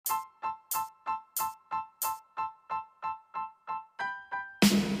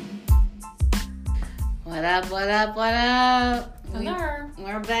What up, what up, what up? Hello.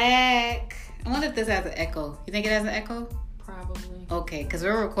 We're back. I wonder if this has an echo. You think it has an echo? Probably. Okay, because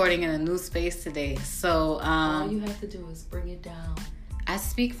we're recording in a new space today. So, all you have to do is bring it down. I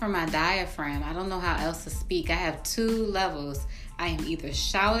speak from my diaphragm. I don't know how else to speak. I have two levels. I am either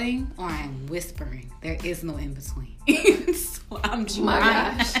shouting or I am whispering. There is no in between. So I'm trying. My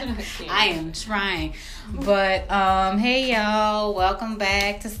gosh. I am trying. But hey y'all, welcome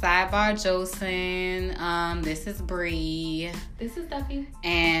back to Sidebar Josen. This is Bree. This is Duffy.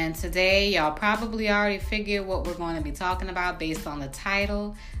 And today y'all probably already figured what we're going to be talking about based on the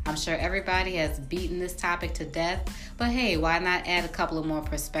title. I'm sure everybody has beaten this topic to death. But hey, why not add a couple of more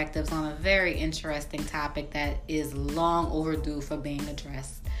perspectives on a very interesting topic that is long overdue for being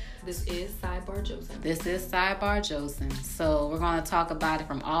addressed. This is Sidebar Josen. This is Sidebar Josen. So we're going to talk about it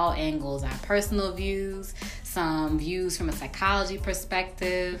from all angles, our personal views, some views from a psychology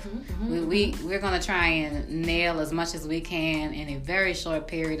perspective. We're going to try and nail as much as we can in a very short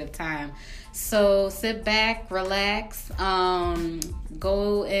period of time. So sit back, relax,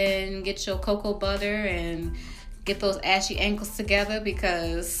 go and get your cocoa butter and get those ashy ankles together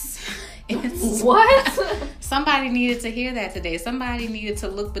because it's what? Somebody needed to hear that today. Somebody needed to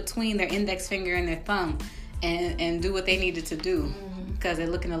look between their index finger and their thumb and do what they needed to do because they're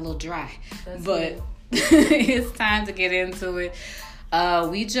looking a little dry. That's but it's time to get into it.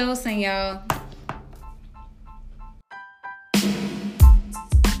 We Josen, y'all.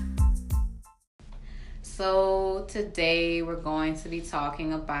 So today we're going to be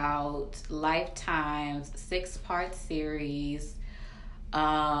talking about Lifetime's 6-part series,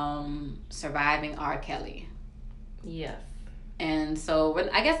 Surviving R. Kelly. Yes. And so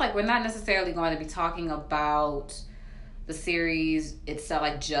I guess we're not necessarily going to be talking about the series itself,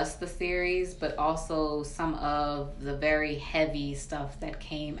 like just the series, but also some of the very heavy stuff that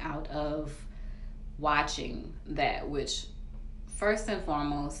came out of watching that, which first and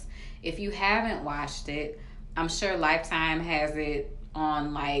foremost, if you haven't watched it, I'm sure Lifetime has it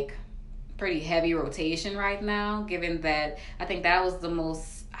on pretty heavy rotation right now, given that I think that was the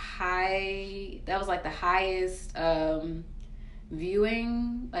highest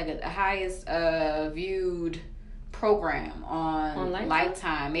viewing, the highest viewed program on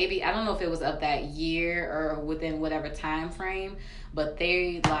Lifetime. Maybe, I don't know if it was of that year or within whatever time frame, but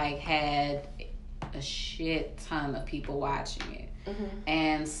they had a shit ton of people watching it.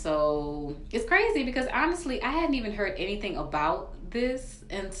 And so it's crazy because honestly I hadn't even heard anything about this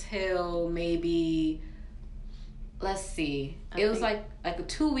until maybe, let's see, it was like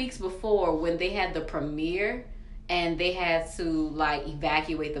 2 weeks before when they had the premiere and they had to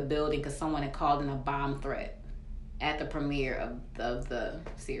evacuate the building because someone had called in a bomb threat at the premiere of the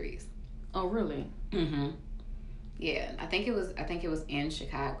series. Oh really? Yeah, I think it was in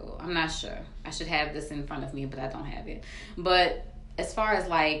Chicago. I'm not sure. I should have this in front of me, but I don't have it. But as far as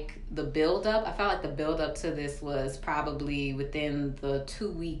the build up, I felt like the build up to this was probably within the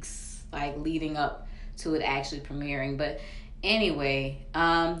 2 weeks leading up to it actually premiering. But anyway,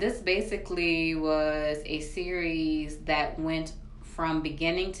 this basically was a series that went from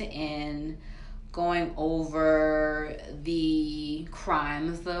beginning to end, going over the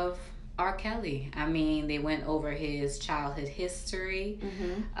crimes of R. Kelly. I mean, they went over his childhood history.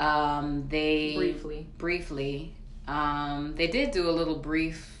 They briefly. They did do a little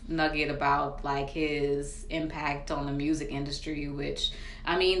brief nugget about his impact on the music industry, which,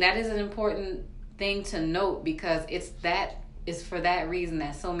 I mean, that is an important thing to note because it's for that reason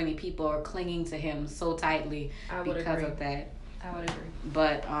that so many people are clinging to him so tightly because of that. I would agree.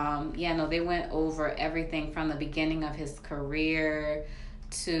 But they went over everything from the beginning of his career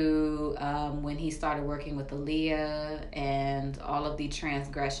to when he started working with Aaliyah and all of the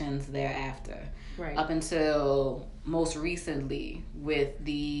transgressions thereafter. Right. Up until most recently with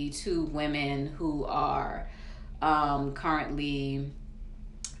the two women who are currently,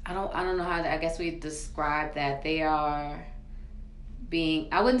 I don't know how I guess we describe that. They are being,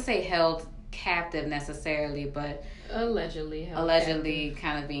 I wouldn't say held captive necessarily, but allegedly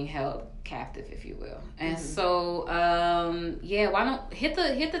kind of being held captive, if you will. And so why don't hit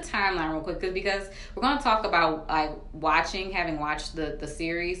the timeline real quick because we're going to talk about having watched the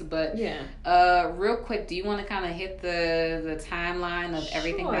series, but real quick, do you want to kind of hit the timeline of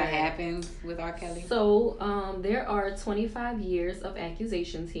everything that happened with R. Kelly? So there are 25 years of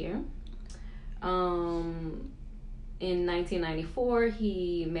accusations here. In 1994,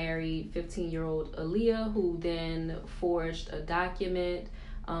 he married 15-year-old Aaliyah, who then forged a document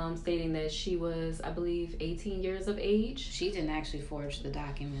stating that she was, I believe, 18 years of age. She didn't actually forge the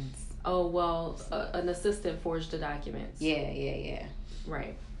documents. Oh, well, an assistant forged the documents. Yeah.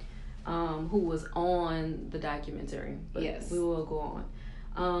 Right. who was on the documentary. But yes. We will go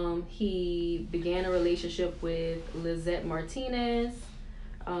on. He began a relationship with Lizette Martinez.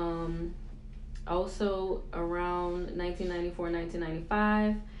 Also around 1994,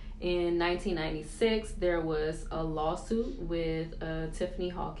 1995. In 1996, there was a lawsuit with Tiffany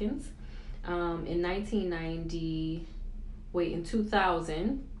Hawkins. In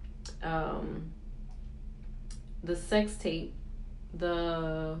 2000, the sex tape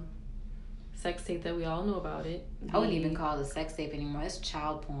that we all know about it. I wouldn't even call it a sex tape anymore. It's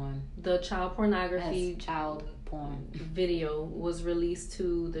child porn. The child pornography child porn video was released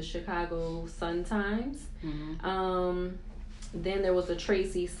to the Chicago Sun-Times. Mm-hmm. Then there was a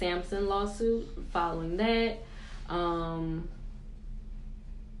Tracy Sampson lawsuit following that.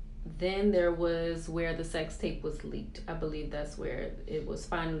 Then there was where the sex tape was leaked. I believe that's where it was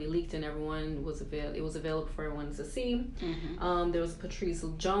finally leaked and it was available for everyone to see. Mm-hmm. There was Patrice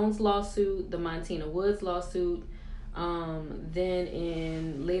Jones lawsuit, the Montina Woods lawsuit.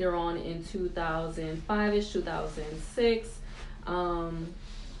 Then later on in 2005-ish, 2006,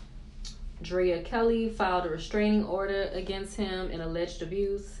 Drea Kelly filed a restraining order against him in alleged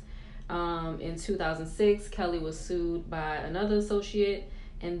abuse. In 2006, Kelly was sued by another associate.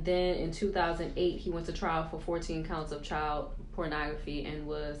 And then in 2008, he went to trial for 14 counts of child pornography and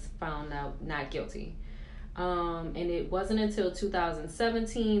was found out not guilty. And it wasn't until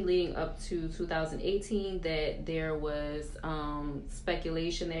 2017, leading up to 2018, that there was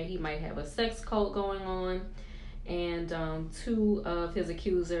speculation that he might have a sex cult going on. And two of his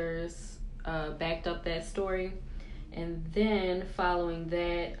accusers backed up that story. And then following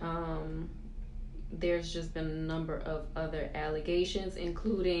that, there's just been a number of other allegations,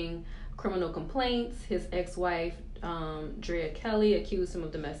 including criminal complaints. His ex-wife, Drea Kelly, accused him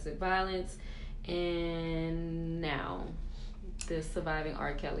of domestic violence. And now, the Surviving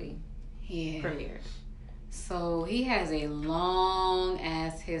R. Kelly premiered. So he has a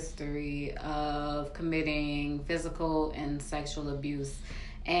long-ass history of committing physical and sexual abuse.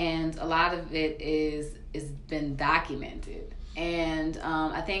 And a lot of it is been documented. And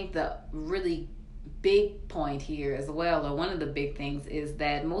I think the really big point here as well, or one of the big things, is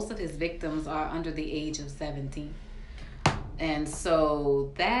that most of his victims are under the age of 17. And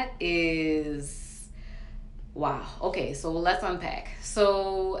so that is wow. Okay, so let's unpack.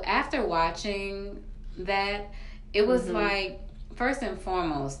 So after watching that, it was like, first and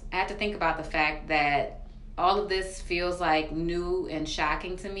foremost, I had to think about the fact that all of this feels like new and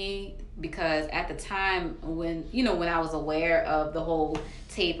shocking to me, because at the time when I was aware of the whole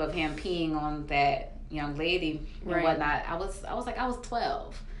tape of him peeing on that young lady and whatnot, I was 12.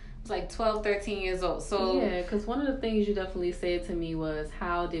 I was like 12, 13 years old. So yeah, because one of the things you definitely said to me was,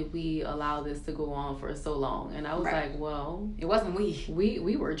 how did we allow this to go on for so long? And I was like, well, it wasn't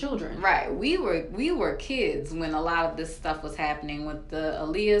we were children, right? We were kids when a lot of this stuff was happening, with the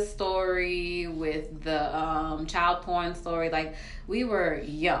Aaliyah story, with the child porn story. Like, we were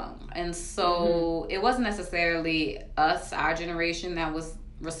young, and so it wasn't necessarily us, our generation, that was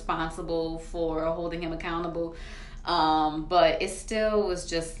responsible for holding him accountable. But it still was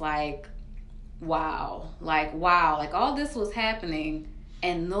just like wow, like all this was happening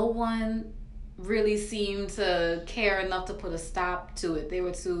and no one really seemed to care enough to put a stop to it. They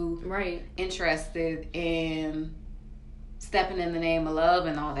were too interested in stepping in the name of love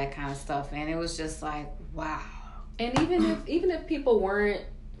and all that kind of stuff, and it was just like wow. And even if people weren't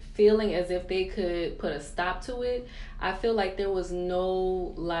feeling as if they could put a stop to it, I feel like there was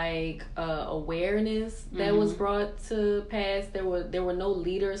no awareness that was brought to pass. There were no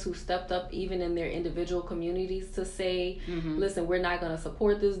leaders who stepped up, even in their individual communities, to say, listen, we're not going to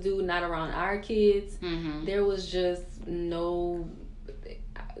support this dude, not around our kids. There was just no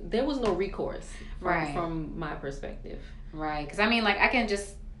recourse from my perspective. Right. Because I mean, like, I can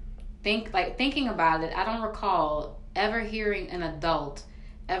just thinking about it, I don't recall ever hearing an adult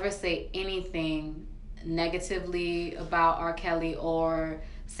ever say anything negatively about R. Kelly or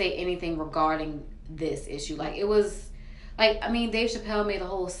say anything regarding this issue. Like, it was like, I mean, Dave Chappelle made a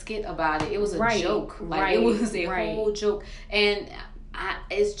whole skit about it. It was a joke. Like, it was a whole joke. And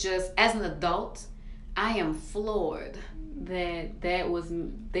it's just, as an adult, I am floored that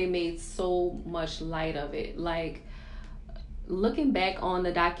they made so much light of it. Like, looking back on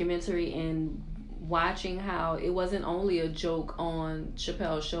the documentary and watching how it wasn't only a joke on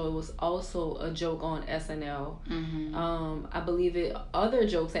Chappelle's show, it was also a joke on SNL. I believe other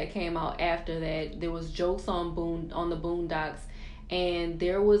jokes that came out after that, there was jokes on the Boondocks, and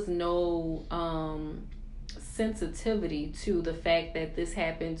there was no sensitivity to the fact that this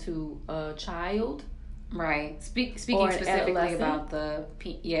happened to a child. Right. Speaking specifically about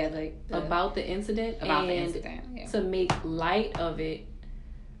about the incident, to make light of it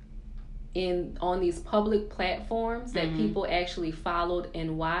on these public platforms that people actually followed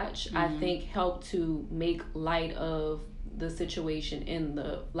and watched, I think helped to make light of the situation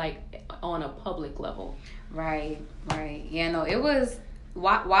on a public level. Right. Yeah, no, it was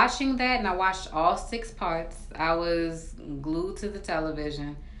watching that, and I watched all 6 parts. I was glued to the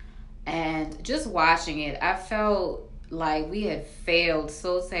television, and just watching it, I felt like we had failed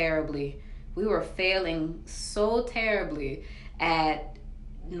so terribly. We were failing so terribly at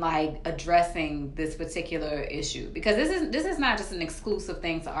addressing this particular issue, because this is not just an exclusive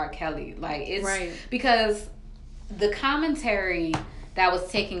thing to R. Kelly. It's right. Because the commentary that was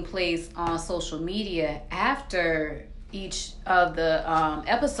taking place on social media after each of the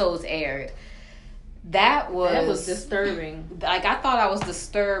episodes aired, that was disturbing. I thought I was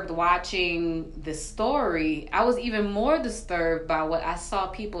disturbed watching the story. I was even more disturbed by what I saw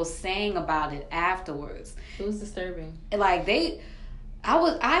people saying about it afterwards. It was disturbing.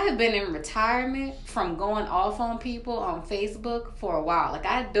 I have been in retirement from going off on people on Facebook for a while. I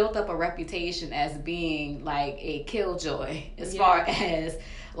had built up a reputation as being a killjoy as far as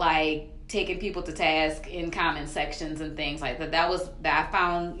taking people to task in comment sections and things like that. That I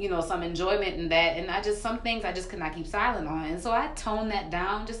found, some enjoyment in that, and some things I just could not keep silent on. And so I toned that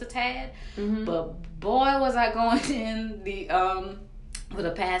down just a tad. Mm-hmm. But boy, was I going in for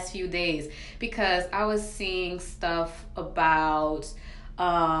the past few days, because I was seeing stuff about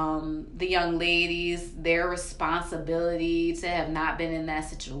the young ladies, their responsibility to have not been in that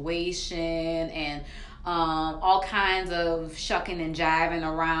situation, and all kinds of shucking and jiving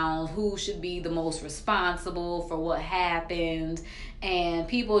around who should be the most responsible for what happened, and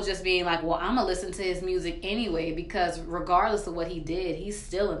people just being like, well, I'm gonna listen to his music anyway, because regardless of what he did, he's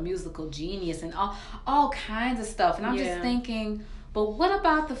still a musical genius, and all kinds of stuff. And I'm just thinking, but what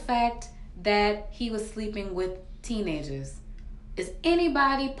about the fact that he was sleeping with teenagers? Is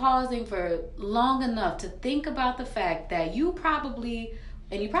anybody pausing for long enough to think about the fact that you probably,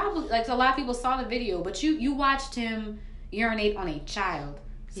 a lot of people saw the video, but you watched him urinate on a child.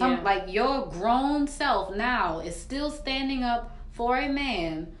 Your grown self now is still standing up for a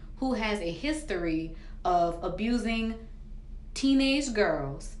man who has a history of abusing teenage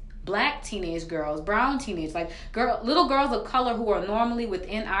girls, black teenage girls, brown teenage, little girls of color who are normally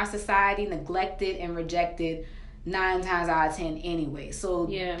within our society neglected and rejected 9 times out of 10 anyway. So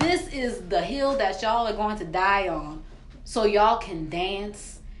this is the hill that y'all are going to die on, so y'all can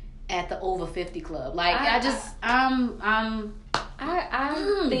dance at the over 50 club. I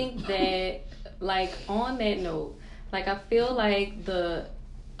think that on that note, I feel like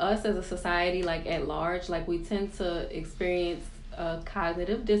us as a society, at large, we tend to experience a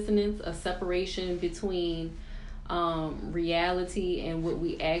cognitive dissonance, a separation between reality and what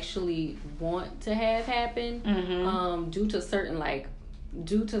we actually want to have happen, due to certain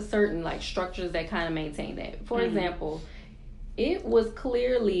structures that kind of maintain that. For example, it was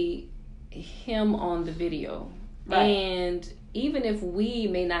clearly him on the video, right? And even if we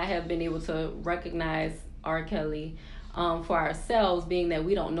may not have been able to recognize R. Kelly for ourselves, being that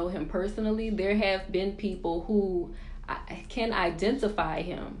we don't know him personally, there have been people who can identify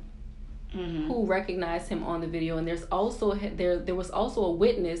him, who recognized him on the video. And there was also a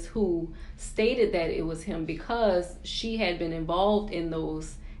witness who stated that it was him because she had been involved in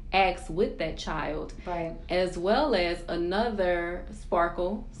those acts with that child, right? As well as another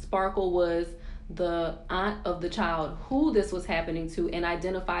Sparkle was the aunt of the child who this was happening to, and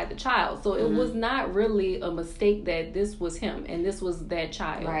identified the child. So it was not really a mistake that this was him and this was that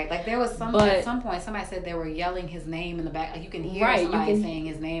child, right? There was at some point somebody said they were yelling his name in the back. You can hear somebody saying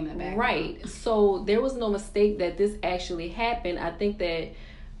his name in the back, right? So there was no mistake that this actually happened. I think that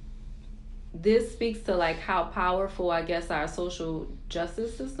this speaks to how powerful, I guess, our social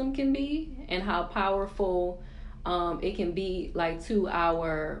justice system can be, and how powerful it can be to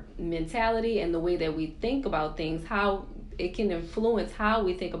our mentality and the way that we think about things, how it can influence how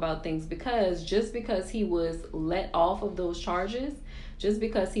we think about things. Because just because he was let off of those charges, just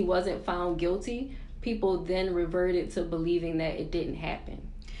because he wasn't found guilty, people then reverted to believing that it didn't happen.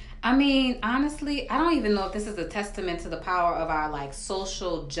 I mean, honestly, I don't even know if this is a testament to the power of our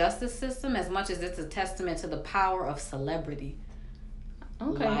social justice system as much as it's a testament to the power of celebrity.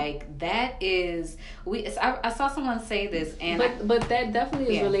 Okay. That is, I saw someone say this, and but that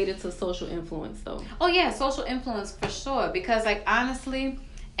definitely is related to social influence, though. Oh yeah, social influence for sure. Because honestly,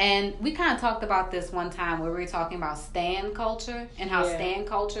 and we kind of talked about this one time where we were talking about stan culture and how stan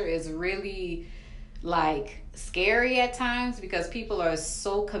culture is really like scary at times because people are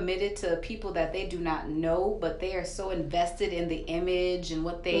so committed to people that they do not know, but they are so invested in the image and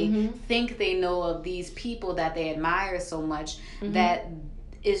what they think they know of these people that they admire so much that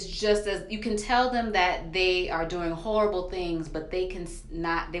is just as you can tell them that they are doing horrible things, but they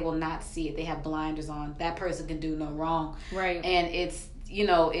will not see it. They have blinders on. That person can do no wrong. Right. And it's,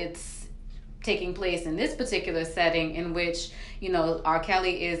 it's taking place in this particular setting in which, R.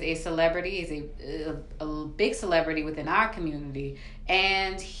 Kelly is a celebrity, is a big celebrity within our community.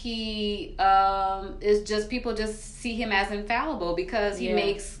 And he is just, people just see him as infallible because he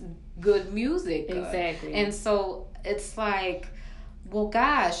makes good music. Exactly. And so it's like, well,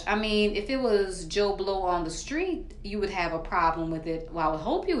 gosh, I mean, if it was Joe Blow on the street, you would have a problem with it. Well, I would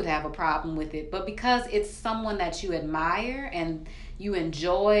hope you would have a problem with it. But because it's someone that you admire and you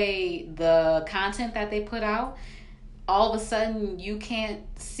enjoy the content that they put out, all of a sudden you can't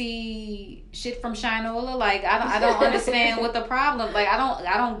see shit from Shinola. Like, I don't understand what the problem. Like, I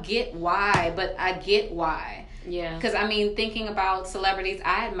don't get why, but I get why. Yeah. Because, I mean, thinking about celebrities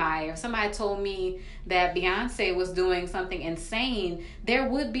I admire, if somebody told me that Beyonce was doing something insane, there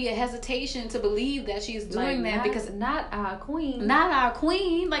would be a hesitation to believe that she's doing that because not our queen.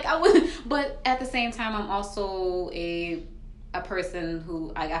 Like, I would, but at the same time, I'm also a person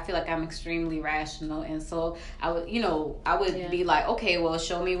who I feel like I'm extremely rational, and so I would be like, okay, well,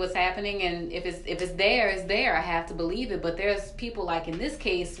 show me what's happening, and if it's there, it's there. I have to believe it. But there's people like in this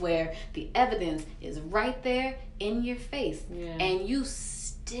case where the evidence is right there in your face, and you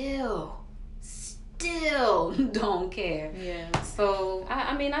still don't care. Yeah. So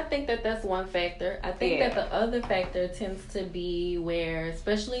I mean, I think that's one factor. I think that the other factor tends to be where,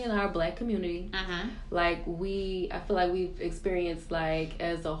 especially in our Black community, like I feel like we've experienced, like,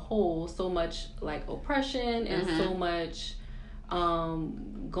 as a whole, so much like oppression and so much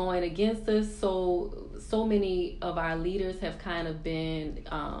going against us. So many of our leaders have kind of been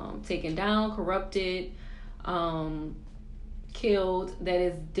taken down, corrupted, killed, that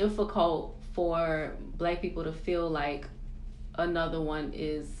it's difficult for Black people to feel like another one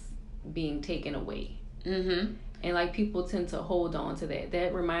is being taken away. And like people tend to hold on to that.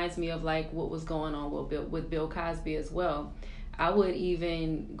 That reminds me of like what was going on with Bill Cosby as well. I would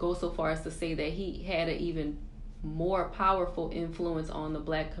even go so far as to say that he had an even more powerful influence on the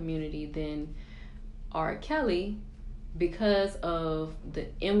Black community than R. Kelly, because of the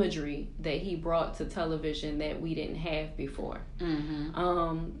imagery that he brought to television that we didn't have before.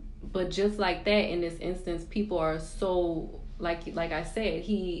 But just like that, in this instance, people are so, like I said,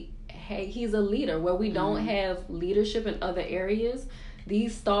 he's a leader. Where we don't have leadership in other areas,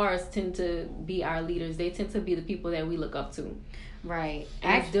 these stars tend to be our leaders. They tend to be the people that we look up to. Right.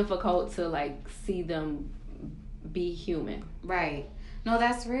 And it's difficult to like see them be human. Right. No,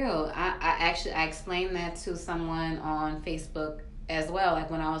 that's real. I explained that to someone on Facebook as well, like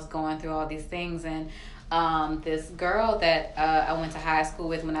when I was going through all these things. And this girl that I went to high school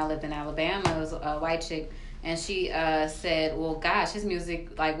with when I lived in Alabama, was a white chick, and she said, well, gosh, his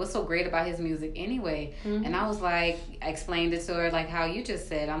music, like, what's so great about his music anyway? And I was like, I explained it to her like how you just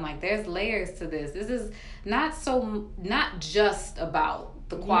said. I'm like, there's layers to this. This is not just about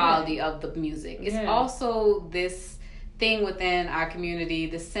the quality of the music. It's also this thing within our community,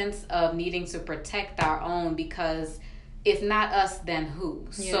 the sense of needing to protect our own, because if not us, then who?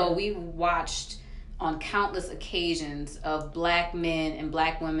 So we watched on countless occasions of Black men and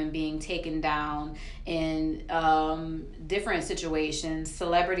Black women being taken down in different situations,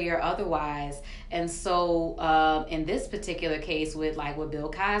 celebrity or otherwise. And so in this particular case with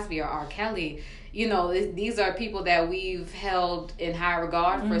Bill Cosby or R. Kelly, these are people that we've held in high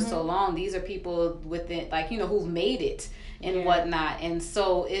regard for so long. These are people within, who've made it and whatnot. And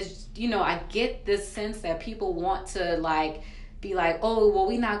so it's, I get this sense that people want to be like, oh, well,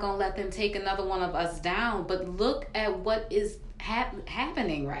 we're not going to let them take another one of us down. But look at what is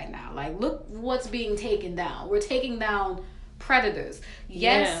happening right now. Like, look what's being taken down. We're taking down predators.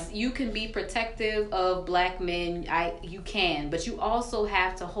 Yes, you can be protective of Black men. You can. But you also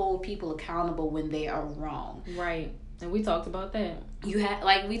have to hold people accountable when they are wrong. Right. And we talked about that. You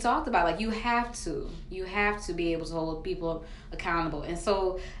have, we talked about, you have to be able to hold people accountable. And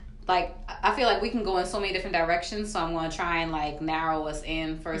so, I feel like we can go in so many different directions, so I'm going to try and narrow us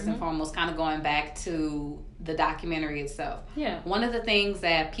in first and foremost, kind of going back to the documentary itself. Yeah. One of the things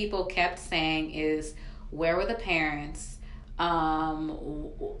that people kept saying is, where were the parents?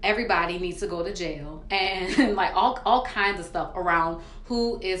 Everybody needs to go to jail, and all kinds of stuff around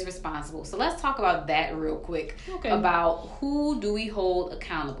who is responsible. So let's talk about that real quick. Okay. About who do we hold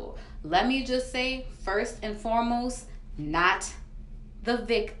accountable. Let me just say, first and foremost, not the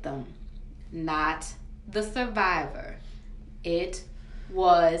victim, not the survivor. It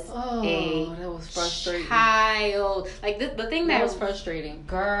was that was frustrating. Child. Like, the thing that was frustrating.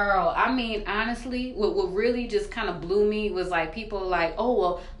 Girl, I mean, honestly, what really just kind of blew me was like people like, oh,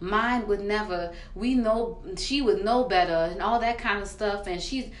 well, mine would never, we know, she would know better and all that kind of stuff. And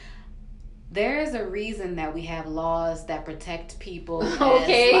there's a reason that we have laws that protect people.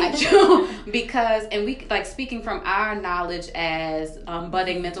 Okay. Because, and we, like, speaking from our knowledge as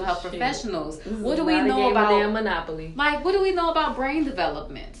budding mental health professionals, what do we know about damn Monopoly? Like, what do we know about brain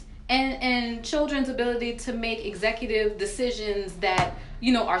development and children's ability to make executive decisions that,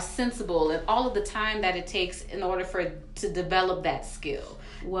 you know, are sensible, and all of the time that it takes in order to develop that skill?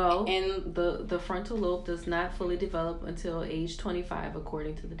 Well, and the frontal lobe does not fully develop until age 25,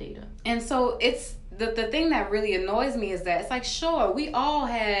 according to the data. And so it's the thing that really annoys me is that it's like, sure, we all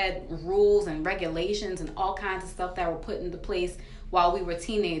had rules and regulations and all kinds of stuff that were put into place while we were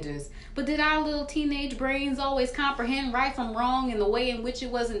teenagers. But did our little teenage brains always comprehend right from wrong in the way in which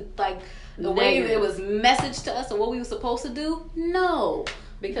it wasn't like the way it was messaged to us or what we were supposed to do? No.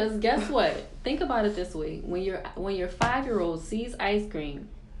 Because guess what? Think about it this way: when your 5-year-old sees ice cream,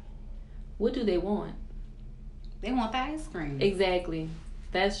 what do they want? They want the ice cream. Exactly.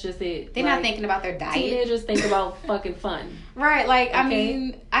 That's just it. They're not thinking about their diet. Teenagers think about fucking fun. Right. Like, okay? I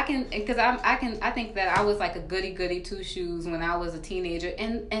mean, I think that I was like a goody two shoes when I was a teenager,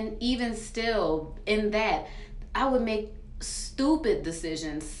 and even still in that, I would make stupid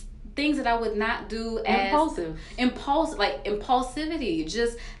decisions. Things that I would not do as impulsivity,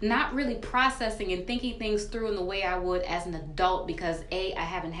 just not really processing and thinking things through in the way I would as an adult, because I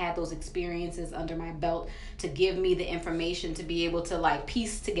haven't had those experiences under my belt to give me the information to be able to like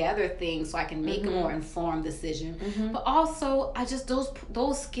piece together things so I can make a more informed decision. But also, I just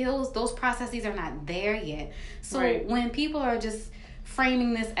those skills, those processes are not there yet. So when people are just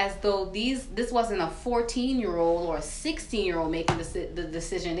framing this as though this wasn't a 14-year-old or a 16-year-old making the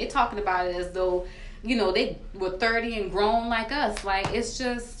decision. They're talking about it as though, you know, they were 30 and grown like us. Like, it's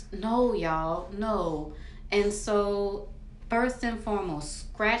just, no, y'all, no. And so, first and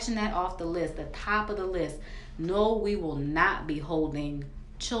foremost, scratching that off the list, the top of the list, no, we will not be holding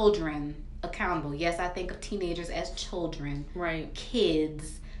children accountable. Yes, I think of teenagers as children. Right.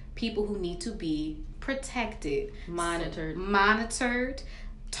 Kids, people who need to be protected, monitored,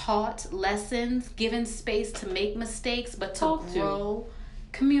 taught lessons, given space to make mistakes, but to grow,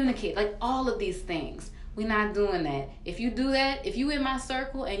 communicate, like all of these things. We're not doing that. If you do that, if you in my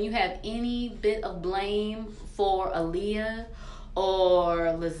circle and you have any bit of blame for Aaliyah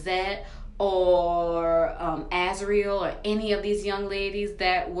or Lizette or Azriel or any of these young ladies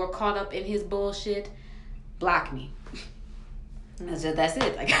that were caught up in his bullshit, block me. That's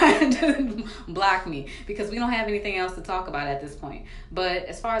it. Like, block me, because we don't have anything else to talk about at this point. But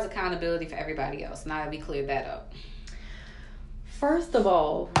as far as accountability for everybody else, now that we cleared that up. First of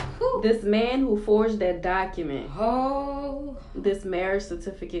all, this man who forged that document, this marriage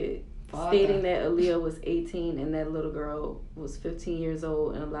certificate stating that Aaliyah was 18 and that little girl was 15 years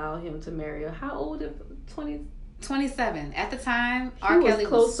old, and allowed him to marry her. How old? 27 at the time. R. Kelly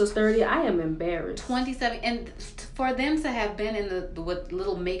was close to 30. I am embarrassed. 27, and for them to have been in the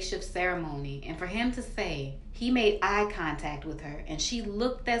little makeshift ceremony, and for him to say he made eye contact with her, and she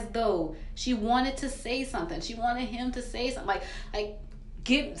looked as though she wanted to say something. She wanted him to say something like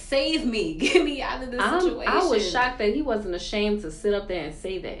save me, get me out of this situation. I was shocked that he wasn't ashamed to sit up there and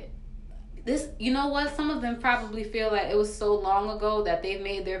say that. This, you know what? Some of them probably feel like it was so long ago that they've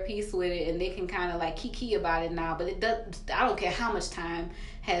made their peace with it, and they can kind of like kiki about it now. But it does. I don't care how much time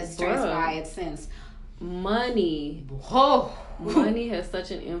has transpired since. Money has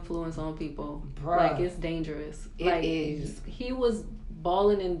such an influence on people. Like, it's dangerous. It is. He was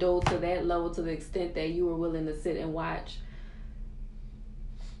balling in dough to that level, to the extent that you were willing to sit and watch.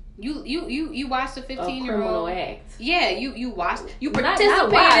 You watched a 15-year-old criminal act. Yeah, you watched. You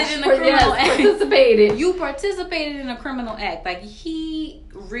participated in a criminal act. You participated in a criminal act. Like, he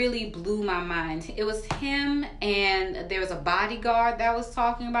really blew my mind. It was him, and there was a bodyguard that was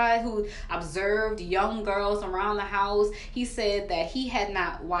talking about it, who observed young girls around the house. He said that he had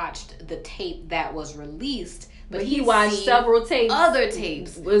not watched the tape that was released, but he watched several tapes. Other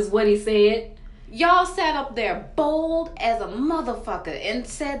tapes was what he said. Y'all sat up there bold as a motherfucker and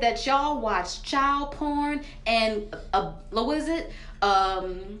said that y'all watched child porn and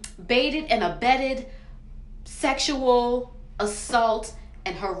baited and abetted sexual assault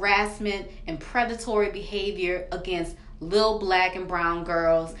and harassment and predatory behavior against little black and brown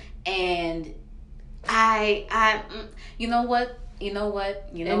girls. And I you know what? You know what?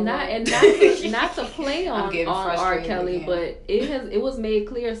 You know and what? not and not to, not to play on R. frustrated Kelly, again. but it was made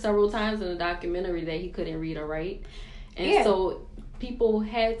clear several times in the documentary that he couldn't read or write, and so people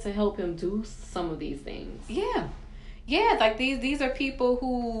had to help him do some of these things. Yeah, like these are people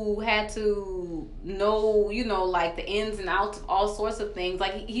who had to know, you know, like the ins and outs of all sorts of things.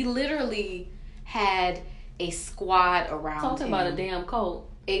 Like he literally had a squad around Talking him. about a damn cult.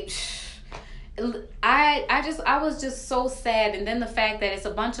 I was just so sad, and then the fact that it's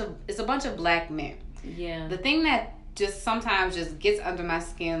a bunch of black men. Yeah. The thing that just sometimes just gets under my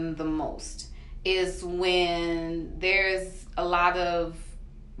skin the most is when there's a lot of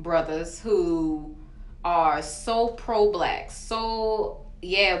brothers who are so pro-black, so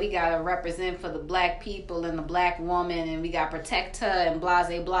we gotta represent for the black people and the black woman, and we gotta protect her and blah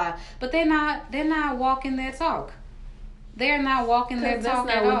blah blah. But they're not walking their talk. They're not walking their talk at all.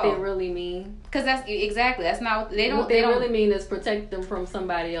 That's not what they really mean. Because that's not what they don't. What they really mean is protect them from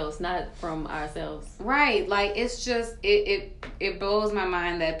somebody else, not from ourselves. Right? Like it's just it blows my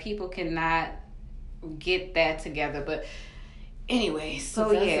mind that people cannot get that together. But anyway,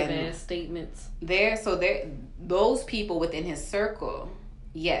 so bad statements. Those people within his circle,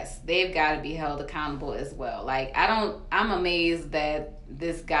 yes, they've got to be held accountable as well. Like I'm amazed that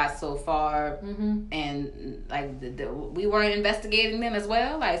this got so far, and like we weren't investigating them as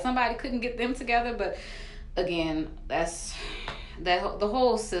well. Like somebody couldn't get them together. But again, that's the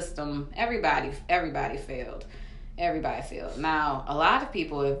whole system. Everybody failed. Everybody failed. Now a lot of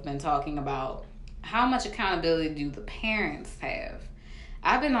people have been talking about how much accountability do the parents have.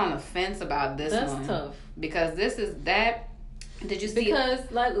 I've been on the fence about this one. That's tough. Because this is that. Did you see? Because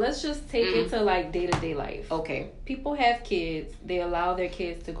let's just take it to like day-to-day life. Okay. People have kids. They allow their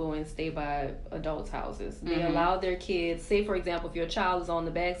kids to go and stay by adults' houses. They allow their kids, say for example, if your child is on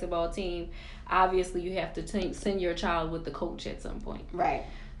the basketball team, obviously you have to send your child with the coach at some point. Right.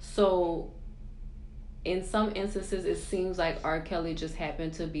 So in some instances, it seems like R. Kelly just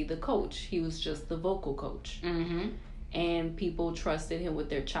happened to be the coach. He was just the vocal coach. And people trusted him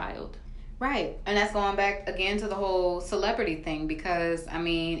with their child. Right. And that's going back again to the whole celebrity thing, because, I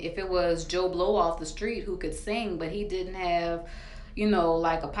mean, if it was Joe Blow off the street who could sing, but he didn't have, you know,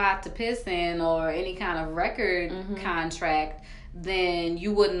 like a pot to piss in or any kind of record contract, then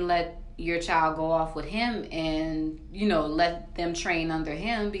you wouldn't let your child go off with him and, you know, let them train under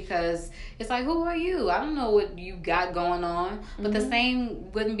him, because it's like, who are you? I don't know what you got going on. But the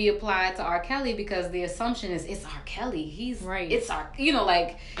same wouldn't be applied to R. Kelly, because the assumption is it's R. Kelly. He's right. It's R. You know,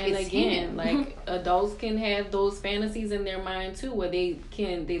 like, and it's again, him. Like adults can have those fantasies in their mind too, where they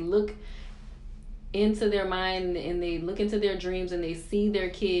look into their mind and they look into their dreams and they see their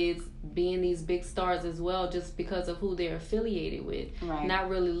kids being these big stars as well, just because of who they're affiliated with. Right. Not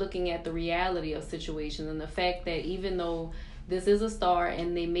really looking at the reality of situations and the fact that even though this is a star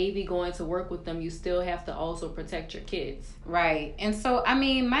and they may be going to work with them, you still have to also protect your kids. Right. And so, I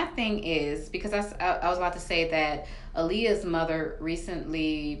mean, my thing is, because I was about to say that Aaliyah's mother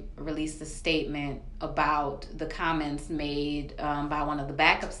recently released a statement about the comments made by one of the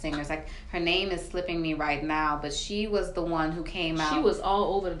backup singers. Like, her name is slipping me right now, but she was the one who came out. She was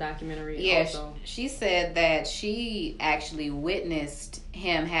all over the documentary. Yeah, also. She said that she actually witnessed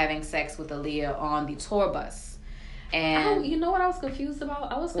him having sex with Aaliyah on the tour bus. And you know what I was confused about?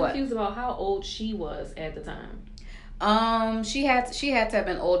 I was confused about how old she was at the time. She had to have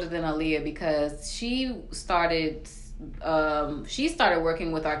been older than Aaliyah, because she started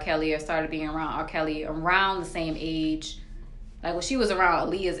working with R. Kelly, or started being around R. Kelly around the same age. Like, well, she was around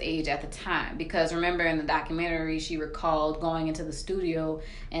Aaliyah's age at the time, because remember in the documentary she recalled going into the studio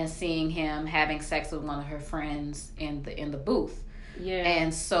and seeing him having sex with one of her friends in the booth. Yeah.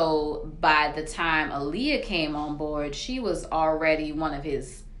 And so by the time Aaliyah came on board, she was already one of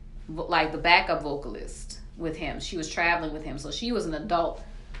his, like, the backup vocalist with him. She was traveling with him. So she was an adult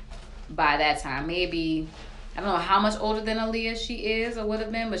by that time. Maybe, I don't know how much older than Aaliyah she is or would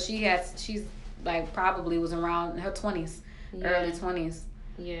have been, but she's like probably was around her 20s, early 20s.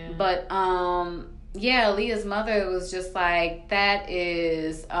 Yeah. But, Aaliyah's mother was just like, that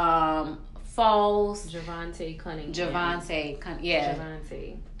is, false. Javante Cunningham. Yeah.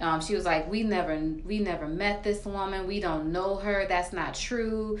 Javante. She was like, we never met this woman. We don't know her. That's not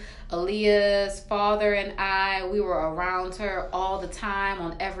true. Aaliyah's father and I, we were around her all the time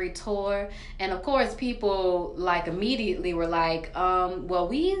on every tour. And of course, people like immediately were like, well,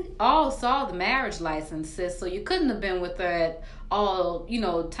 we all saw the marriage license, sis, so you couldn't have been with her at all,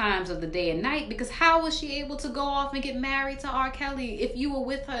 times of the day and night, because how was she able to go off and get married to R. Kelly if you were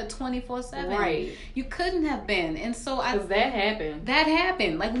with her 24/7? Right. You couldn't have been. And so that happened. That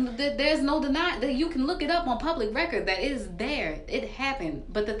happened. Like, there's no denying that. You can look it up on public record. That is there. It happened.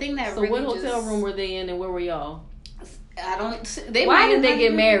 But the thing that so really what hotel room were they in, and where were y'all? Why did they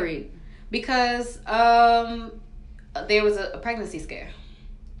get married? Because there was a pregnancy scare.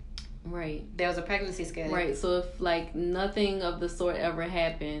 Right. There was a pregnancy scare. Right. So if like nothing of the sort ever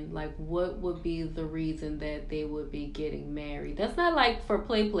happened, like what would be the reason that they would be getting married? That's not like for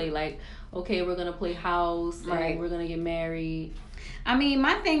play. Like, okay, we're gonna play house, right? And we're gonna get married. I mean,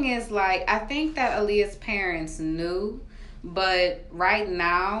 my thing is, like, I think that Aaliyah's parents knew, but right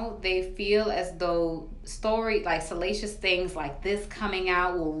now they feel as though salacious things like this coming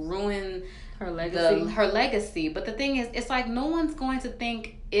out will ruin her legacy. But the thing is, it's like no one's going to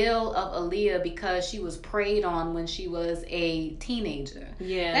think ill of Aaliyah because she was preyed on when she was a teenager.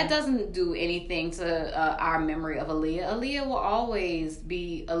 Yeah. That doesn't do anything to our memory of Aaliyah. Aaliyah will always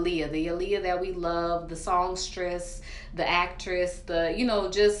be Aaliyah, the Aaliyah that we love, the songstress, the actress,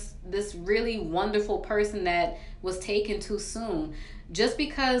 just this really wonderful person that was taken too soon. Just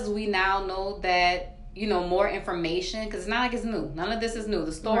because we now know that, more information, because it's not like it's new. None of this is new.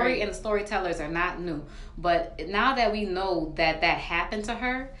 The story right. and the storytellers are not new. But now that we know that happened to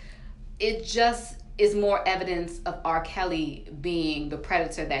her, it just is more evidence of R. Kelly being the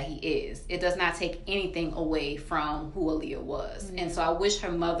predator that he is. It does not take anything away from who Aaliyah was. Mm-hmm. And so I wish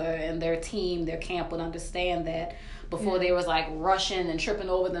her mother and their team, their camp, would understand that before they was like rushing and tripping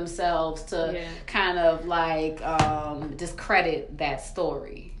over themselves to kind of like discredit that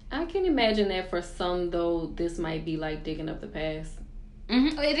story. I can imagine that for some, though, this might be like digging up the past.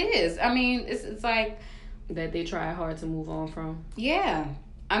 Mm-hmm. It is. I mean, it's like that they try hard to move on from. Yeah.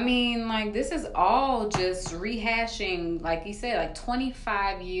 I mean, like, this is all just rehashing, like you said, like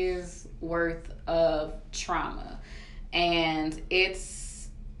 25 years worth of trauma. And it's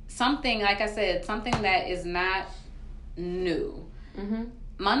something, like I said, something that is not new. Mm-hmm.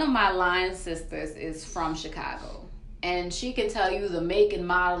 One of my line sisters is from Chicago. And she can tell you the make and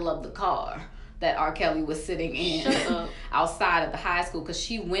model of the car that R. Kelly was sitting in outside of the high school, because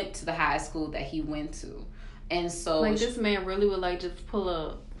she went to the high school that he went to. And so like this man really would like just pull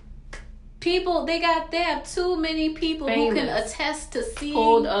up. People, they have too many people who can attest to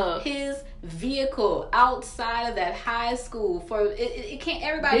seeing his vehicle outside of that high school. For it can't,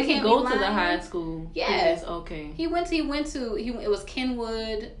 everybody Did can't he go be to the lying. high school? Yes. Okay. He went to it was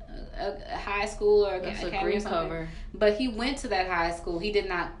Kenwood a high school or that's academy a green or something. cover. But he went to that high school. He did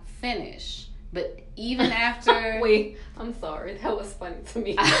not finish. But even after wait, I'm sorry, that was funny to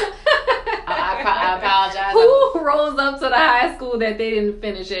me. I apologize. Who rose up to the high school that they didn't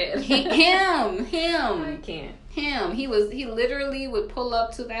finish at? Him. I can't. Him. He literally would pull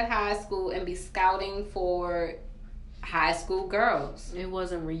up to that high school and be scouting for high school girls. It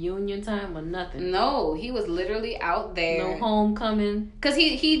wasn't reunion time or nothing. No, he was literally out there. No homecoming. Because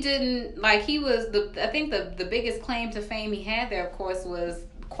he didn't, like, he was I think the biggest claim to fame he had there, of course, was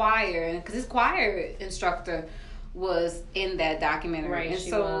choir, because his choir instructor was in that documentary. Right, and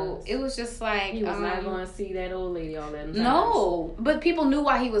so it was just like he was not going to see that old lady all that time. No, but people knew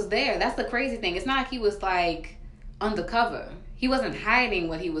why he was there. That's the crazy thing. It's not like he was like undercover. He wasn't hiding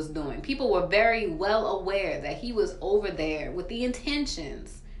what he was doing. People were very well aware that he was over there with the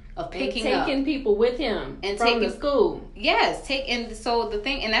intentions of taking people with him and from the school. Yes, so the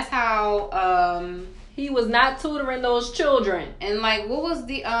thing, and that's how he was not tutoring those children. And like, what was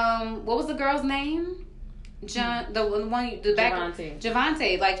the girl's name? Javante.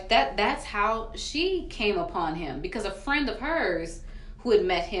 Like that's how she came upon him, because a friend of hers who had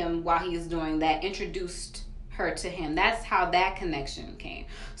met him while he was doing that introduced her to him. That's how that connection came.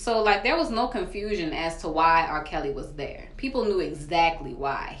 So like, there was no confusion as to why R. Kelly was there. People knew exactly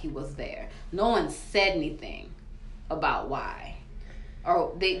why he was there. No one said anything about why,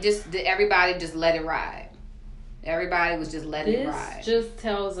 or everybody just let it ride. Everybody was just letting it ride. This just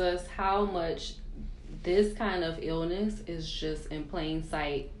tells us how much this kind of illness is just in plain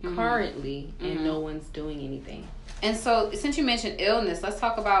sight currently, and no one's doing anything. And so, since you mentioned illness, let's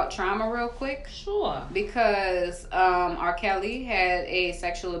talk about trauma real quick. Sure. Because R. Kelly had a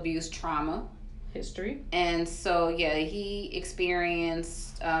sexual abuse trauma history. And so, he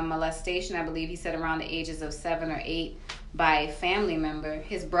experienced molestation, I believe he said around the ages of 7 or 8, by a family member.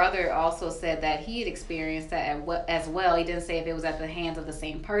 His brother also said that he had experienced that as well. He didn't say if it was at the hands of the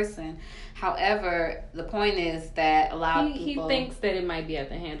same person. However, the point is that a lot of people... He thinks that it might be at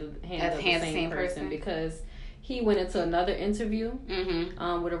the hands of the same person, because he went into another interview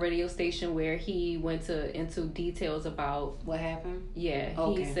Mm-hmm. with a radio station where he went into details about What happened? Yeah,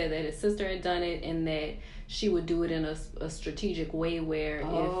 Okay. he said that his sister had done it and that she would do it in a strategic way where if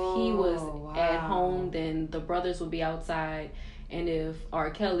he was at home, then the brothers would be outside. And if R.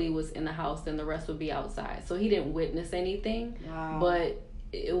 Kelly was in the house, then the rest would be outside. So he didn't witness anything, Wow. but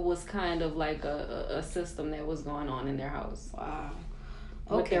it was kind of like a system that was going on in their house. Wow.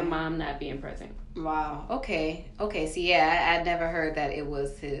 With their mom not being present. Wow. Okay. See, yeah, I never heard that it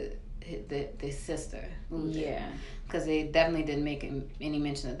was the sister. Yeah. Because they definitely didn't make any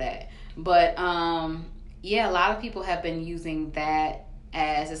mention of that. But yeah, a lot of people have been using that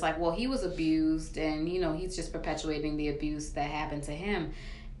as, it's like, well, he was abused, and he's just perpetuating the abuse that happened to him.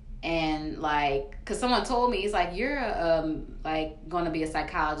 And like, because someone told me, it's like, you're like going to be a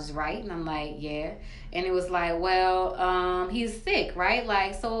psychologist, right? And I'm like, yeah. And it was like, well, he's sick, right?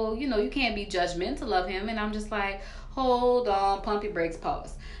 Like, so you can't be judgmental of him. And I'm just like, hold on, pump your brakes,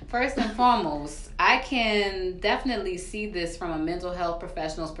 pause. First and foremost, I can definitely see this from a mental health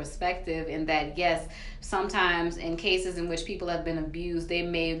professional's perspective, in that, yes, sometimes in cases in which people have been abused, they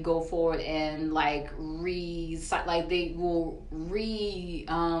may go forward and they will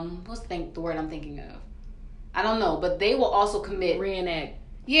what's the word I'm thinking of? I don't know, but they will also commit, reenact.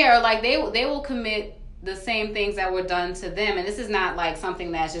 Yeah, or like they will commit the same things that were done to them. And this is not like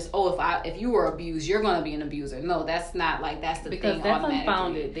something that's just, if you were abused, you're going to be an abuser. No, that's not like, that's the because thing. Because that's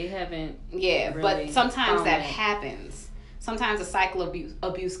unfounded. They haven't. Yeah, really but sometimes that happens. Sometimes the cycle of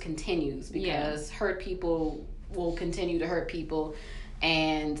abuse continues, because hurt people will continue to hurt people.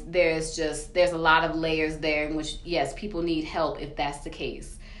 And there's a lot of layers there in which, yes, people need help if that's the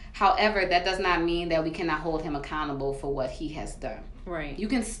case. However, that does not mean that we cannot hold him accountable for what he has done. Right. You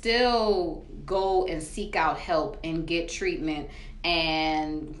can still go and seek out help and get treatment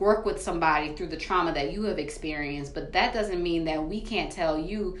and work with somebody through the trauma that you have experienced, but that doesn't mean that we can't tell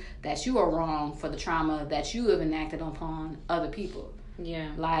you that you are wrong for the trauma that you have enacted upon other people.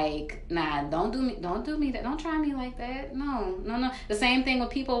 Yeah. Like, nah, don't do me that. Don't try me like that. No. The same thing with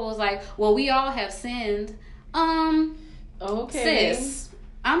people was like, well, we all have sinned. Okay. Sis,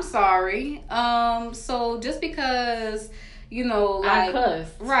 I'm sorry. So just because, like, I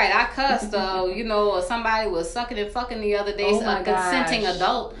cussed. Right, I cussed. Or somebody was sucking and fucking the other day, a consenting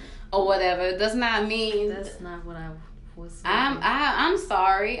adult or whatever, does not mean. That's not what I was. I'm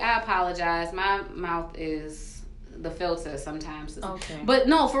sorry. I apologize. My mouth is the filter sometimes. Okay. But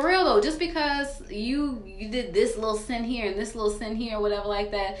no, for real though, just because you did this little sin here and this little sin here, or whatever like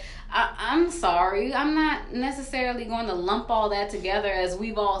that, I'm sorry. I'm not necessarily going to lump all that together as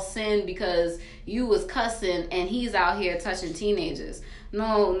we've all sinned because you was cussing and he's out here touching teenagers.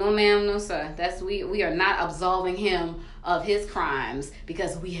 No, ma'am, no, sir. We are not absolving him of his crimes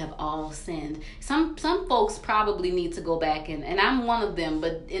because we have all sinned. Some folks probably need to go back and I'm one of them,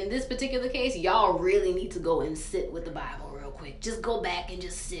 but in this particular case, y'all really need to go and sit with the Bible real quick. Just go back and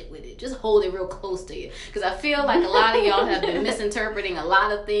just sit with it. Just hold it real close to you. Because I feel like a lot of y'all have been misinterpreting a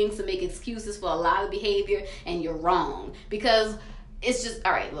lot of things to make excuses for a lot of behavior, and you're wrong. Because it's just,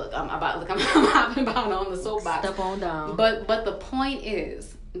 all right, look, I'm hopping about on the soapbox. Step on down. But the point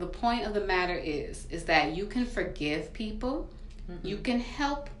of the matter is that you can forgive people, you can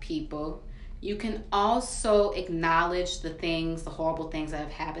help people, you can also acknowledge the horrible things that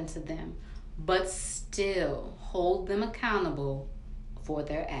have happened to them, but still hold them accountable for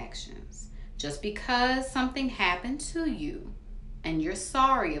their actions. Just because something happened to you and you're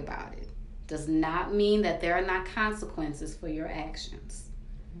sorry about it does not mean that there are not consequences for your actions.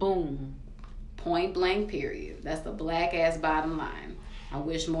 Boom. Point blank, period. That's the black ass bottom line. I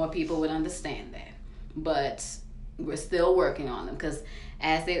wish more people would understand that. But we're still working on them. Because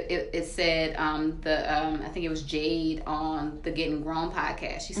as it said, I think it was Jade on the Getting Grown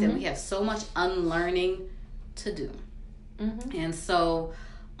podcast. She said, we have so much unlearning to do. And so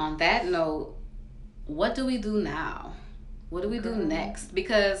on that note, what do we do now? What do we do next?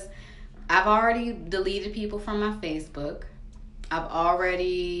 Because I've already deleted people from my Facebook. I've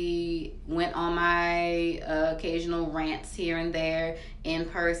already went on my occasional rants here and there in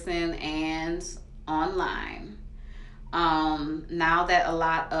person and online. Now that a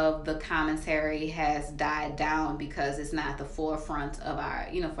lot of the commentary has died down because it's not the forefront of our,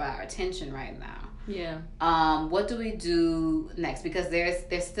 for our attention right now. Yeah. What do we do next? Because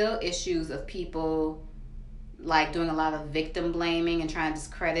there's still issues of people like doing a lot of victim blaming and trying to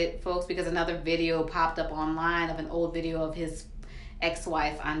discredit folks, because another video popped up online of an old video of his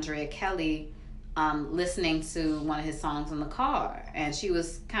ex-wife Andrea Kelly listening to one of his songs in the car, and she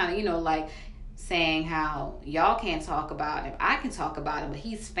was kind of like saying how y'all can't talk about him. I can talk about him, but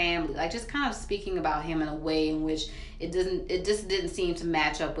he's family. Like, just kind of speaking about him in a way in which it just didn't seem to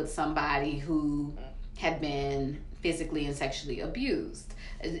match up with somebody who had been physically and sexually abused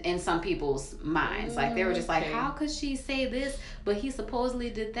in some people's minds. Like, they were just like, how could she say this, but he supposedly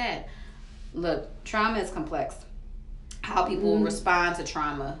did that? Look, trauma is complex. How people respond to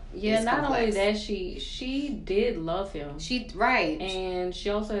trauma is not complex. only that, she did love him. Right. And she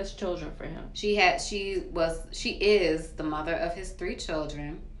also has children for him. She is the mother of his 3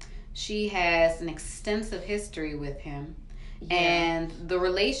 children. She has an extensive history with him. Yeah. And the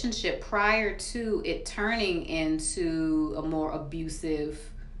relationship prior to it turning into a more abusive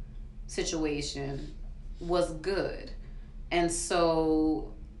situation was good. And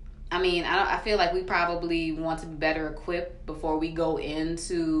so, I mean, I feel like we probably want to be better equipped before we go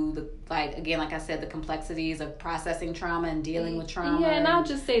into the, like I said, the complexities of processing trauma and dealing with trauma. Yeah, and I'll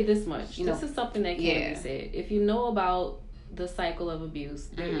just say this much. This is something that can be said. If you know about the cycle of abuse,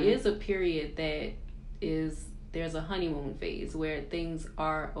 there is a period that there's a honeymoon phase where things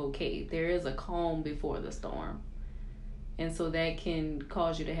are okay. There is a calm before the storm. And so that can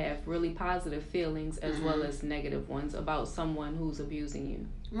cause you to have really positive feelings as well as negative ones about someone who's abusing you.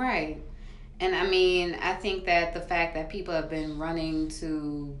 Right. And I mean, I think that the fact that people have been running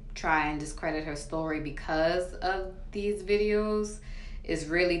to try and discredit her story because of these videos is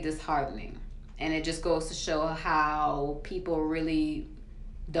really disheartening. And it just goes to show how people really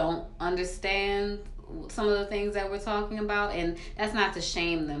don't understand some of the things that we're talking about. And that's not to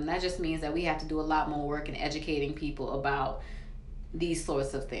shame them. That just means that we have to do a lot more work in educating people about these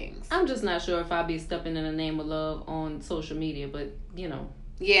sorts of things. I'm just not sure if I'd be stepping in the name of love on social media, but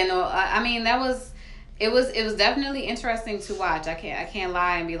Yeah, no, I mean, it was definitely interesting to watch. I can't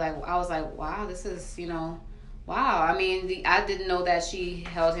lie and be like, I was like, wow, this is, wow. I mean, I didn't know that she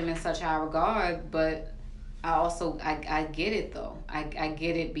held him in such high regard, but I also, I get it though. I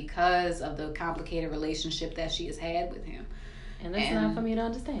get it because of the complicated relationship that she has had with him. And that's not for me to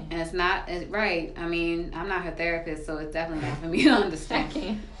understand. And it's not, right. I mean, I'm not her therapist, so it's definitely not for me to understand. I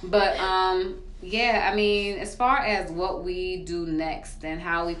can't. But, yeah, I mean, as far as what we do next and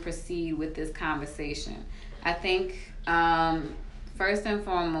how we proceed with this conversation, I think, first and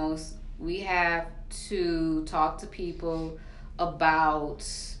foremost, we have to talk to people about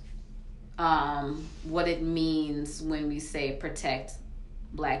what it means when we say protect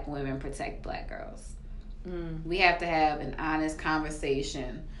Black women, protect Black girls. We have to have an honest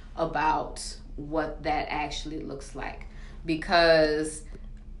conversation about what that actually looks like, because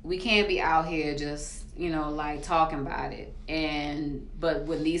we can't be out here just, like talking about it. But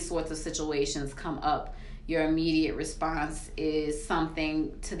when these sorts of situations come up, your immediate response is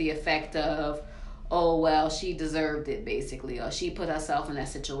something to the effect of, oh, well, she deserved it, basically, or she put herself in that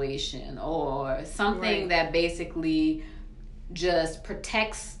situation, or something that basically just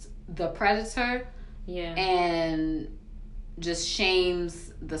protects the predator. Yeah. And just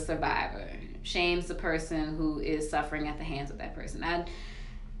shames the survivor, shames the person who is suffering at the hands of that person.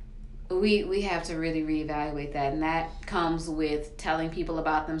 We have to really reevaluate that, and that comes with telling people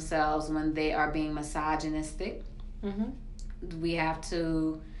about themselves when they are being misogynistic. We have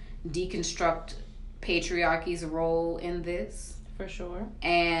to deconstruct patriarchy's role in this. For sure.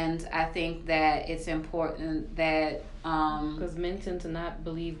 And I think that it's important that because men tend to not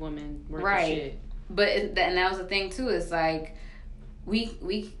believe women worth of shit. But and that was the thing too. Is like we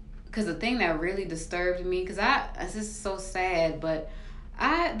because the thing that really disturbed me, because it's just so sad, but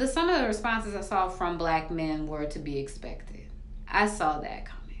some of the responses I saw from Black men were to be expected. I saw that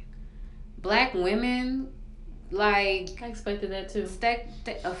coming. Black women, like, I expected that too.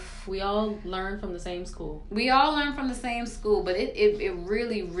 We all learn from the same school. But it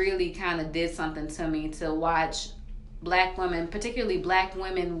really, really kind of did something to me to watch Black women, particularly Black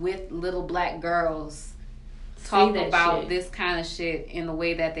women with little Black girls, talk about this kind of shit in the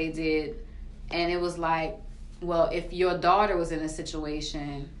way that they did. And it was like, well, if your daughter was in a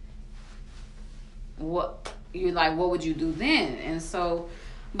situation, what would you do then? And so,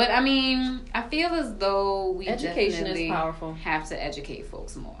 but I mean, I feel as though we education definitely is powerful. Have to educate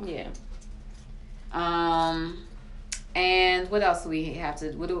folks more. Yeah. And what else do we have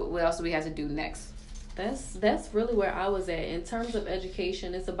to? What else do we have to do next? That's really where I was at in terms of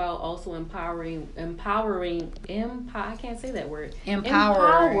education. It's about also empowering. I can't say that word.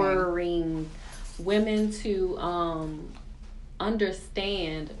 Empowering women to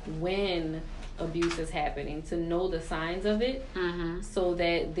understand when abuse is happening, to know the signs of it, so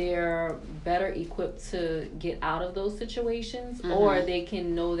that they're better equipped to get out of those situations, or they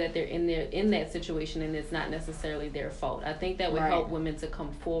can know that they're in that situation and it's not necessarily their fault. I think that would help women to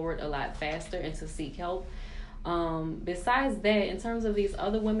come forward a lot faster and to seek help. Besides that, in terms of these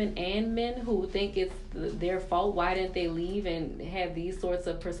other women and men who think it's their fault, why didn't they leave, and have these sorts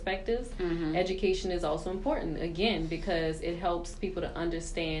of perspectives, education is also important, again, because it helps people to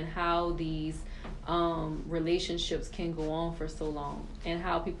understand how these relationships can go on for so long, and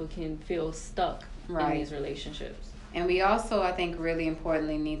how people can feel stuck in these relationships. And we also, I think, really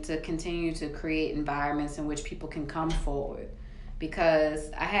importantly, need to continue to create environments in which people can come forward.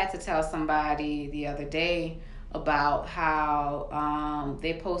 Because I had to tell somebody the other day about how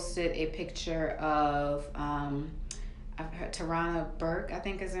they posted a picture of I've heard Tarana Burke, I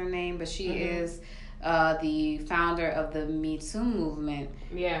think is her name, but she is the founder of the Me Too movement.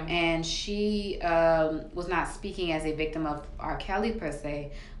 Yeah. And she was not speaking as a victim of R. Kelly per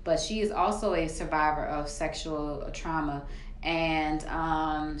se, but she is also a survivor of sexual trauma.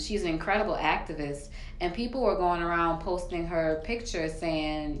 And she's an incredible activist. And people were going around posting her pictures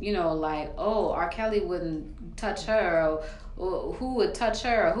saying, you know, like, oh, R. Kelly wouldn't touch her, or who would touch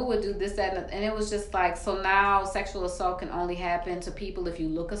her, or who would do this, that, and it was just like, so now sexual assault can only happen to people if you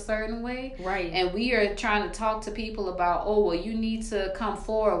look a certain way. Right. And we are trying to talk to people about, oh, well, you need to come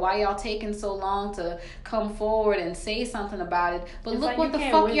forward. Why y'all taking so long to come forward and say something about it? But it's look like what the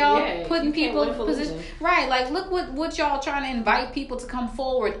fuck y'all putting people in position. Right, like look what y'all trying to invite people to come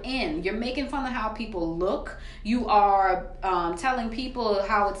forward in. You're making fun of how people look. You are telling people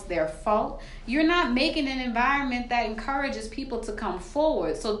how it's their fault. You're not making an environment that encourages people to come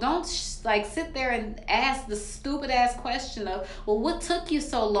forward. So don't sit there and ask the stupid ass question of, well, what took you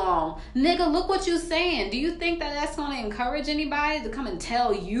so long? Nigga, look what you saying. Do you think that that's going to encourage anybody to come and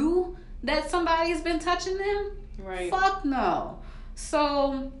tell you that somebody's been touching them? Right. Fuck no.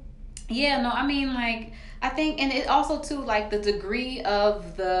 So, yeah, no, I mean, like, I think, and it also too, like, the degree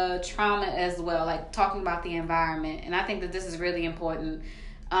of the trauma as well, like talking about the environment. And I think that this is really important.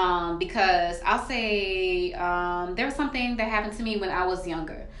 Because I'll say there was something that happened to me when I was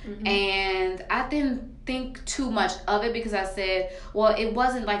younger, and I didn't think too much of it because I said, well, it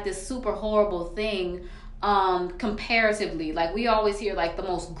wasn't like this super horrible thing comparatively. Like, we always hear like the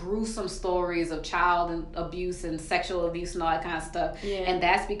most gruesome stories of child abuse and sexual abuse and all that kind of stuff, and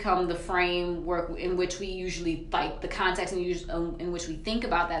that's become the framework in which we usually, like, the context in which we think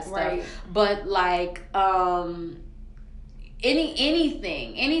about that stuff. Right. But like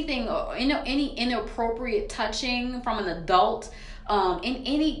anything, any inappropriate touching from an adult, in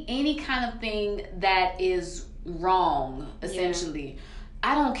any kind of thing that is wrong, essentially.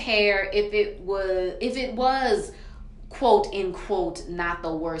 I don't care if it was quote unquote not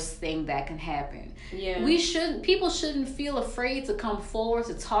the worst thing that can happen. People shouldn't feel afraid to come forward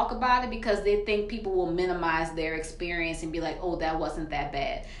to talk about it because they think people will minimize their experience and be like, oh, that wasn't that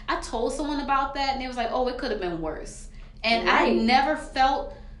bad. I told someone about that and it was like, oh, it could have been worse. And I never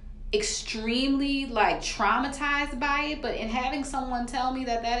felt extremely like traumatized by it, but in having someone tell me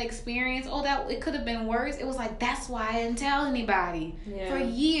that experience, oh, that it could have been worse, it was like, that's why I didn't tell anybody for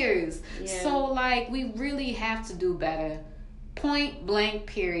years. So like, we really have to do better. Point blank,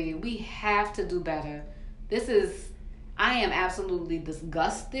 period. We have to do better. I am absolutely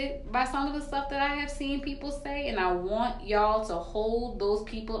disgusted by some of the stuff that I have seen people say, and I want y'all to hold those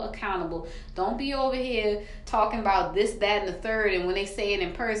people accountable. Don't be over here talking about this, that, and the third, and when they say it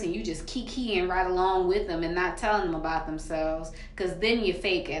in person, you just kikiing right along with them and not telling them about themselves, because then you're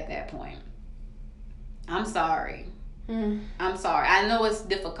fake at that point. I'm sorry. I'm sorry. I know it's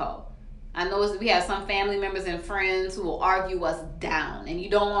difficult. I know we have some family members and friends who will argue us down, and you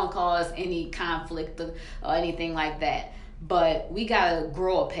don't want to cause any conflict or anything like that. But we gotta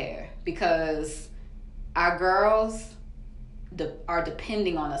grow a pair, because our girls are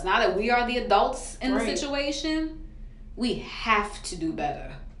depending on us. Now that we are the adults in the situation, we have to do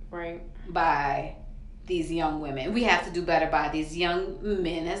better by these young women. We have to do better by these young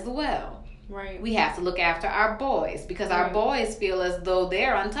men as well. We have to look after our boys, because our boys feel as though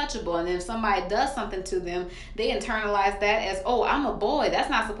they're untouchable, and if somebody does something to them, they internalize that as, oh, I'm a boy, that's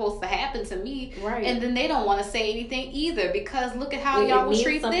not supposed to happen to me, and then they don't want to say anything either, because look at how y'all will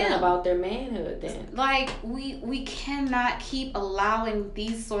treat them. Something about their manhood then. Like, we cannot keep allowing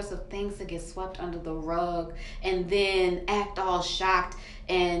these sorts of things to get swept under the rug and then act all shocked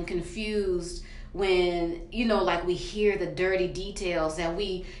and confused when, like, we hear the dirty details that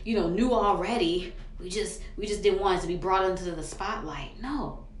we, knew already. We just didn't want it to be brought into the spotlight.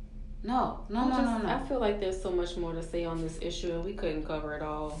 No. No. I feel like there's so much more to say on this issue, and we couldn't cover it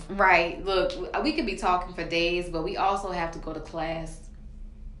all. Right. Look, we could be talking for days, but we also have to go to class.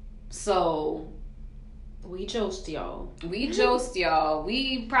 So we jost y'all.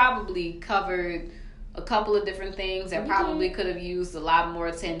 We probably covered a couple of different things that probably could have used a lot more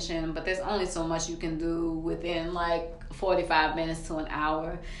attention, but there's only so much you can do within like 45 minutes to an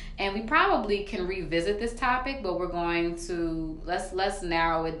hour. And we probably can revisit this topic, but we're going to let's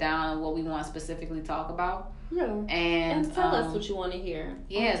narrow it down on what we want to specifically talk about. Yeah. And tell us what you want to hear.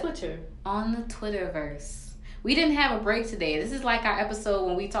 Yeah. On Twitter. On the Twitterverse. We didn't have a break today. This is like our episode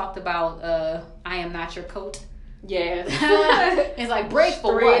when we talked about I Am Not Your Coat. Yeah. It's like break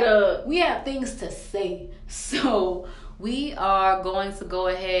for Straight what? Up. We have things to say. So we are going to go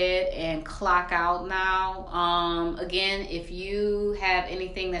ahead and clock out now. Again, if you have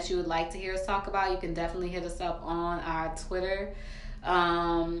anything that you would like to hear us talk about, you can definitely hit us up on our Twitter.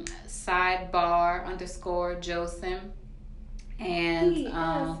 _Josim. And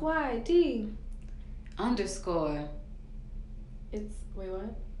PSYD. _. It's wait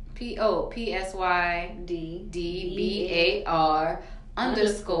what? PSYDBAR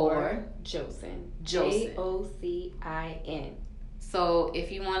 _ Josin. JOCIN. So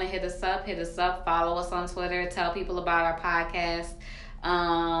if you want to hit us up, follow us on Twitter, tell people about our podcast.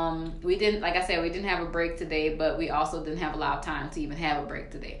 We didn't have a break today, but we also didn't have a lot of time to even have a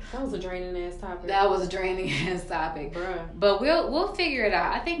break today. That was a draining ass topic. Bruh. But we'll figure it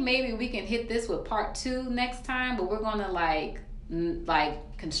out. I think maybe we can hit this with part 2 next time, but we're gonna like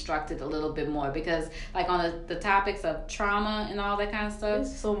construct it a little bit more, because like on the topics of trauma and all that kind of stuff,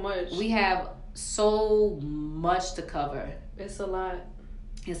 it's so much. We have so much to cover. It's a lot.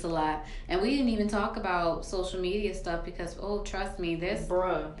 And we didn't even talk about social media stuff because, trust me, there's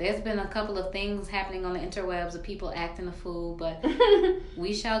been a couple of things happening on the interwebs of people acting a fool, but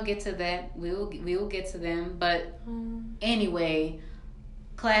we shall get to that. We will get to them. But anyway,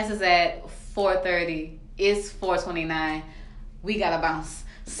 class is at 4:30. It's 4:29. We gotta bounce.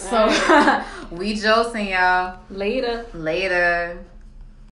 So we Josin, y'all. Later.